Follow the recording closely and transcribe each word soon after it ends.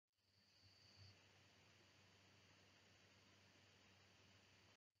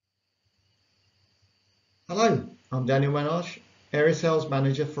Hello, I'm Daniel Menage, Area Sales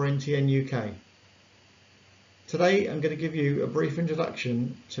Manager for NTN UK. Today I'm going to give you a brief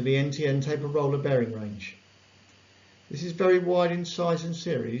introduction to the NTN tapered roller bearing range. This is very wide in size and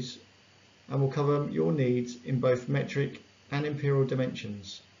series and will cover your needs in both metric and imperial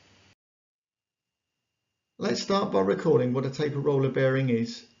dimensions. Let's start by recalling what a tapered roller bearing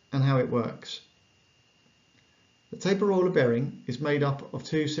is and how it works. The tapered roller bearing is made up of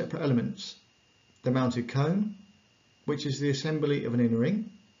two separate elements: the mounted cone, which is the assembly of an inner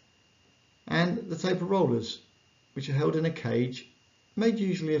ring, and the tapered rollers, which are held in a cage made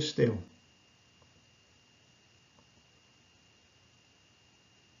usually of steel.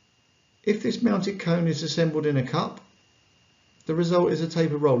 If this mounted cone is assembled in a cup, the result is a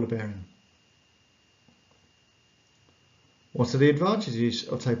tapered roller bearing. What are the advantages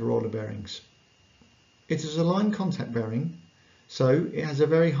of tapered roller bearings? It is a line contact bearing, so it has a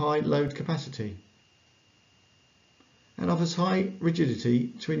very high load capacity and offers high rigidity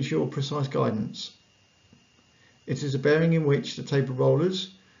to ensure precise guidance. It is a bearing in which the tapered rollers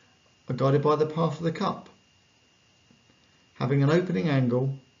are guided by the path of the cup, having an opening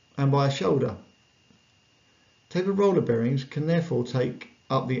angle and by a shoulder. Tapered roller bearings can therefore take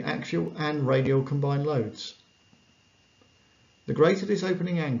up the axial and radial combined loads. The greater this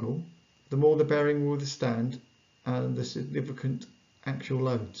opening angle, the more the bearing will withstand and the significant axial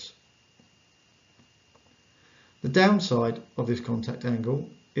loads. The downside of this contact angle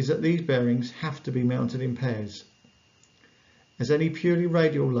is that these bearings have to be mounted in pairs, as any purely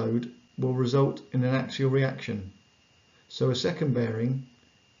radial load will result in an axial reaction, so a second bearing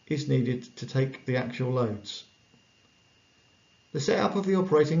is needed to take the axial loads. The setup of the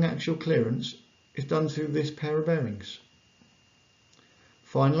operating axial clearance is done through this pair of bearings.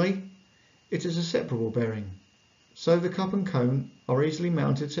 Finally, it is a separable bearing, so the cup and cone are easily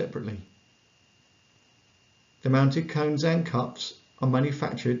mounted separately. The mounted cones and cups are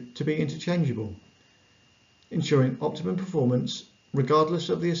manufactured to be interchangeable, ensuring optimum performance regardless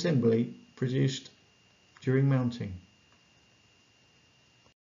of the assembly produced during mounting.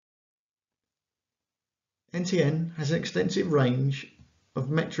 NTN has an extensive range of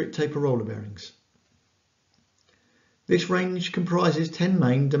metric tapered roller bearings. This range comprises 10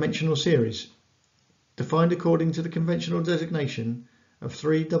 main dimensional series, defined according to the conventional designation of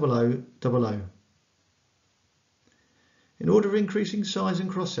 30000. In order of increasing size and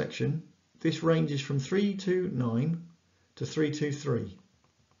cross-section, this ranges from 329 to 323.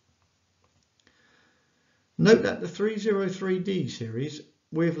 Note that the 303D series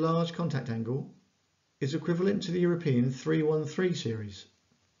with large contact angle is equivalent to the European 313 series.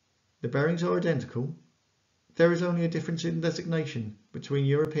 The bearings are identical. There is only a difference in designation between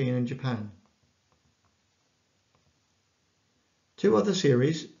European and Japan. Two other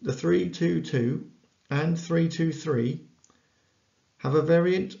series, the 322 and 323, have a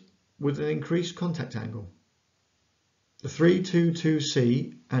variant with an increased contact angle. The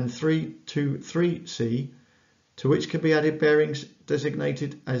 322C and 323C, to which can be added bearings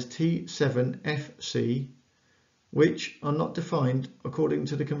designated as T7FC, which are not defined according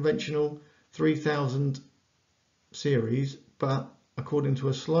to the conventional 3000 series, but according to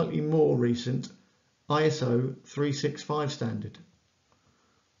a slightly more recent ISO 365 standard.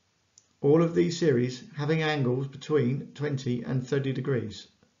 All of these series having angles between 20 and 30 degrees.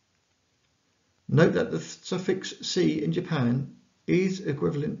 Note that the suffix C in Japan is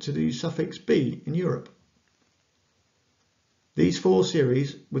equivalent to the suffix B in Europe. These four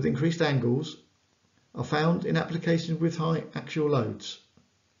series with increased angles are found in applications with high axial loads.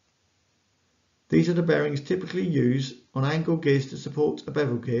 These are the bearings typically used on angle gears to support a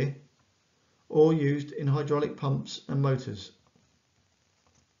bevel gear or used in hydraulic pumps and motors.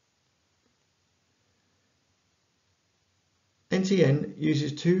 NTN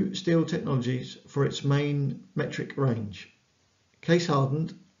uses two steel technologies for its main metric range: case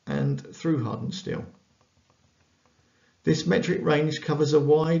hardened and through hardened steel. This metric range covers a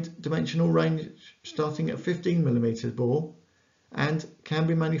wide dimensional range starting at 15mm bore and can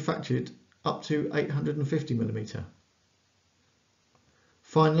be manufactured up to 850mm.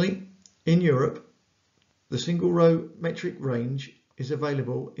 Finally, in Europe, the single row metric range is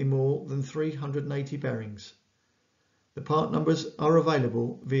available in more than 380 bearings. The part numbers are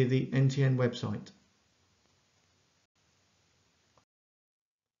available via the NTN website.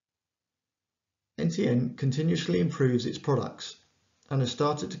 NTN continuously improves its products and has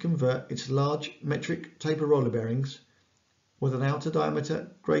started to convert its large metric tapered roller bearings with an outer diameter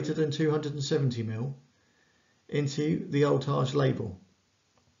greater than 270mm into the voltage label.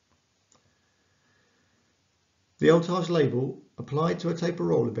 The voltage label applied to a tapered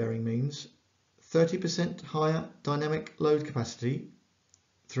roller bearing means 30% higher dynamic load capacity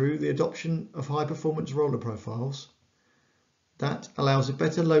through the adoption of high performance roller profiles that allows a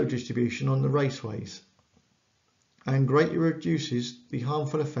better load distribution on the raceways and greatly reduces the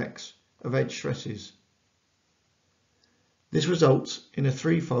harmful effects of edge stresses. This results in a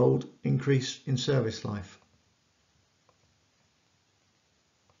threefold increase in service life.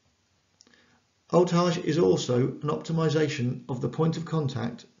 Voltage is also an optimization of the point of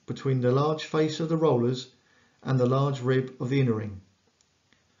contact between the large face of the rollers and the large rib of the inner ring,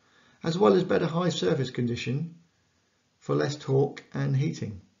 as well as better high surface condition for less torque and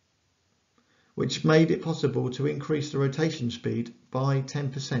heating, which made it possible to increase the rotation speed by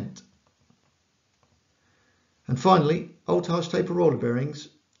 10%. And finally, voltage taper roller bearings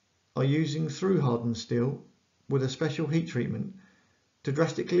are using through hardened steel with a special heat treatment to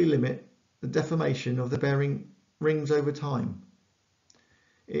drastically limit the deformation of the bearing rings over time.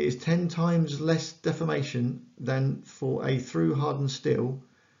 It is 10 times less deformation than for a through hardened steel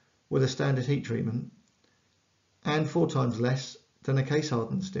with a standard heat treatment, and 4 times less than a case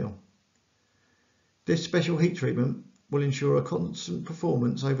hardened steel. This special heat treatment will ensure a constant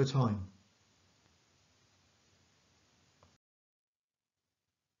performance over time.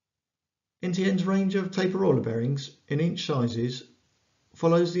 NTN's range of taper roller bearings in inch sizes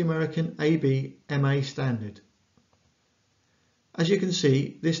follows the American ABMA standard. As you can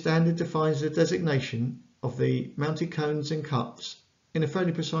see, this standard defines the designation of the mounted cones and cups in a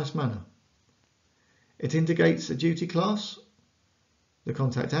fairly precise manner. It indicates a duty class, the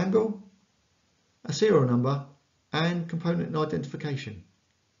contact angle, a serial number, and component identification.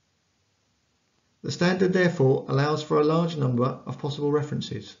 The standard therefore allows for a large number of possible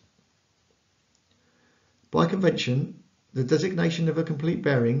references. By convention, the designation of a complete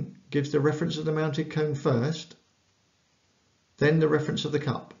bearing gives the reference of the mounted cone first, then the reference of the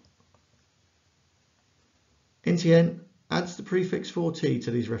cup. NTN adds the prefix 4T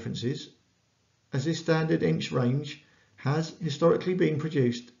to these references, as this standard inch range has historically been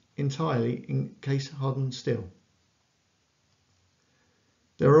produced entirely in case hardened steel.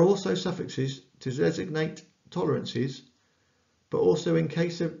 There are also suffixes to designate tolerances, but also in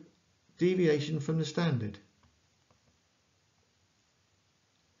case of deviation from the standard.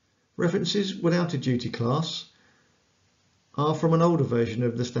 References without a duty class are from an older version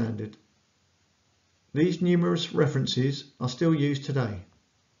of the standard. These numerous references are still used today.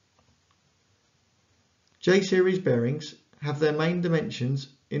 J-series bearings have their main dimensions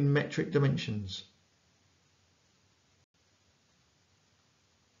in metric dimensions.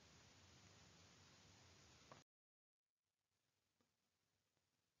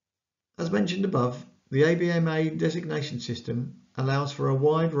 As mentioned above, the ABMA designation system allows for a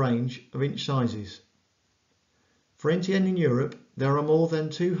wide range of inch sizes. For NTN in Europe, there are more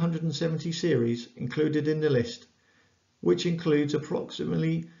than 270 series included in the list, which includes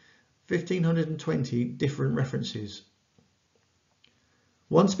approximately 1,520 different references.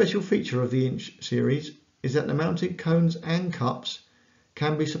 One special feature of the inch series is that the mounted cones and cups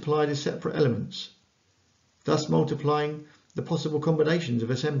can be supplied as separate elements, thus multiplying the possible combinations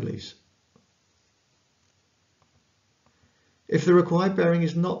of assemblies. If the required bearing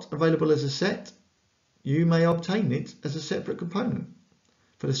is not available as a set, you may obtain it as a separate component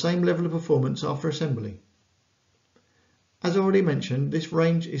for the same level of performance after assembly. As already mentioned, this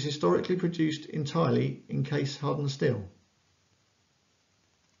range is historically produced entirely in case hardened steel.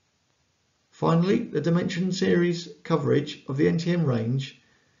 Finally, the dimension series coverage of the NTN range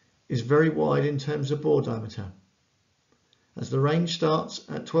is very wide in terms of bore diameter, as the range starts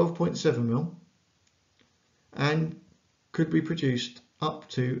at 12.7 mm and could be produced up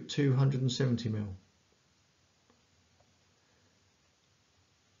to 270 mm.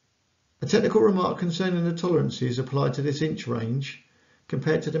 A technical remark concerning the tolerances applied to this inch range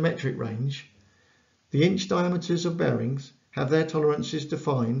compared to the metric range. The inch diameters of bearings have their tolerances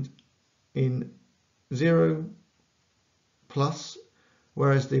defined in 0 plus,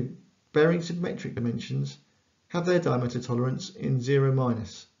 whereas the bearings in metric dimensions have their diameter tolerance in 0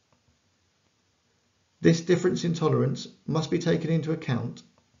 minus. This difference in tolerance must be taken into account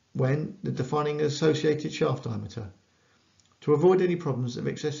when defining associated shaft diameter to avoid any problems of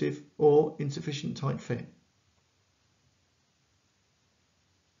excessive or insufficient tight fit.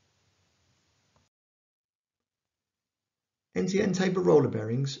 NTN taper roller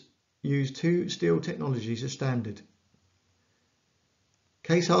bearings use 2 steel technologies as standard.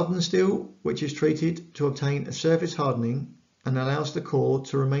 Case hardened steel, which is treated to obtain a surface hardening and allows the core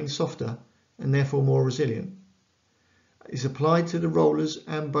to remain softer and therefore more resilient, is applied to the rollers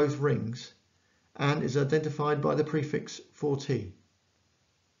and both rings and is identified by the prefix 4T.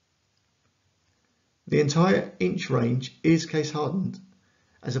 The entire inch range is case hardened,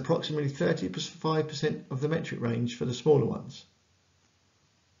 as approximately 35% of the metric range for the smaller ones.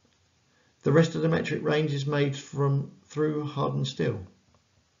 The rest of the metric range is made through hardened steel.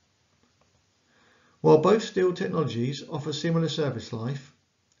 While both steel technologies offer similar service life,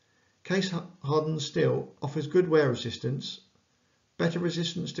 case hardened steel offers good wear resistance, better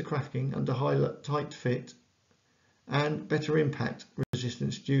resistance to cracking under tight fit, and better impact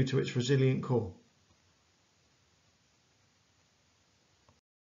resistance due to its resilient core.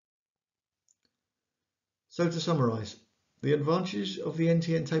 So to summarise, the advantages of the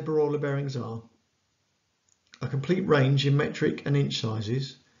NTN taper roller bearings are a complete range in metric and inch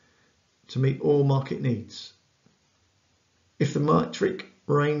sizes to meet all market needs. If the metric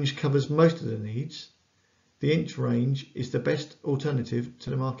range covers most of the needs, the inch range is the best alternative to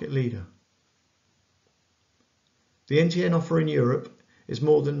the market leader. The NTN offer in Europe is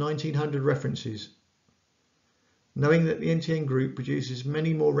more than 1900 references. Knowing that the NTN group produces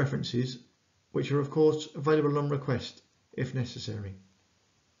many more references, which are of course available on request if necessary.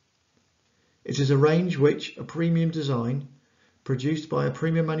 It is a range which a premium design produced by a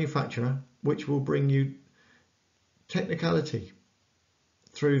premium manufacturer, which will bring you technicality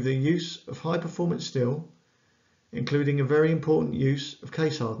through the use of high performance steel, including a very important use of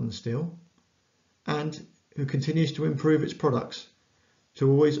case hardened steel, and who continues to improve its products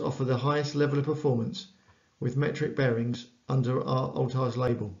to always offer the highest level of performance with metric bearings under our Altage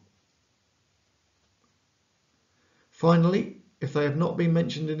label. Finally, if they have not been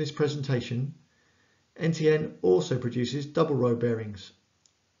mentioned in this presentation, NTN also produces double row bearings,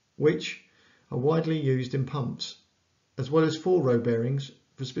 which are widely used in pumps, as well as 4-row bearings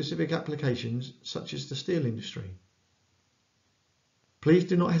for specific applications such as the steel industry. Please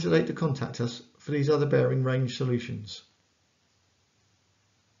do not hesitate to contact us for these other bearing range solutions.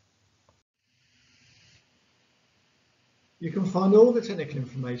 You can find all the technical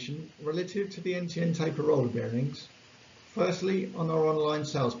information relative to the NTN taper roller bearings, firstly on our online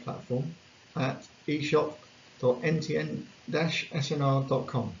sales platform at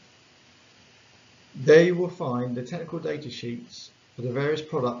eshop.ntn-snr.com. There you will find the technical data sheets for the various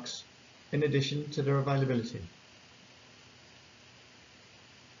products in addition to their availability.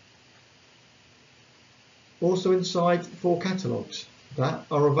 Also inside 4 catalogues that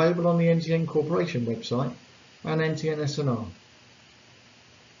are available on the NTN Corporation website and ntn-snr.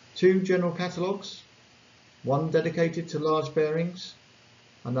 2 general catalogues, one dedicated to large bearings,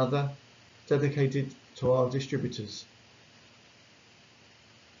 another dedicated to our distributors,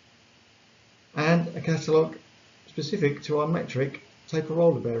 and a catalogue specific to our metric taper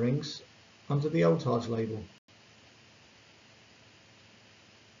roller bearings under the Altage label.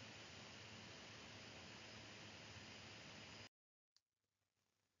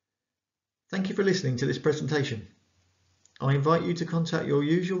 Thank you for listening to this presentation. I invite you to contact your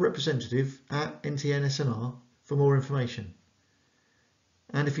usual representative at ntn-snr for more information.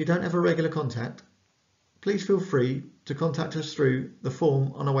 And if you don't have a regular contact, please feel free to contact us through the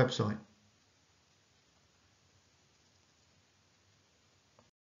form on our website.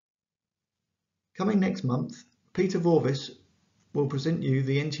 Coming next month, Peter Vorvis will present you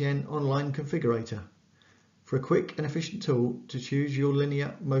the NTN Online Configurator for a quick and efficient tool to choose your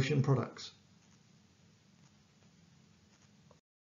linear motion products.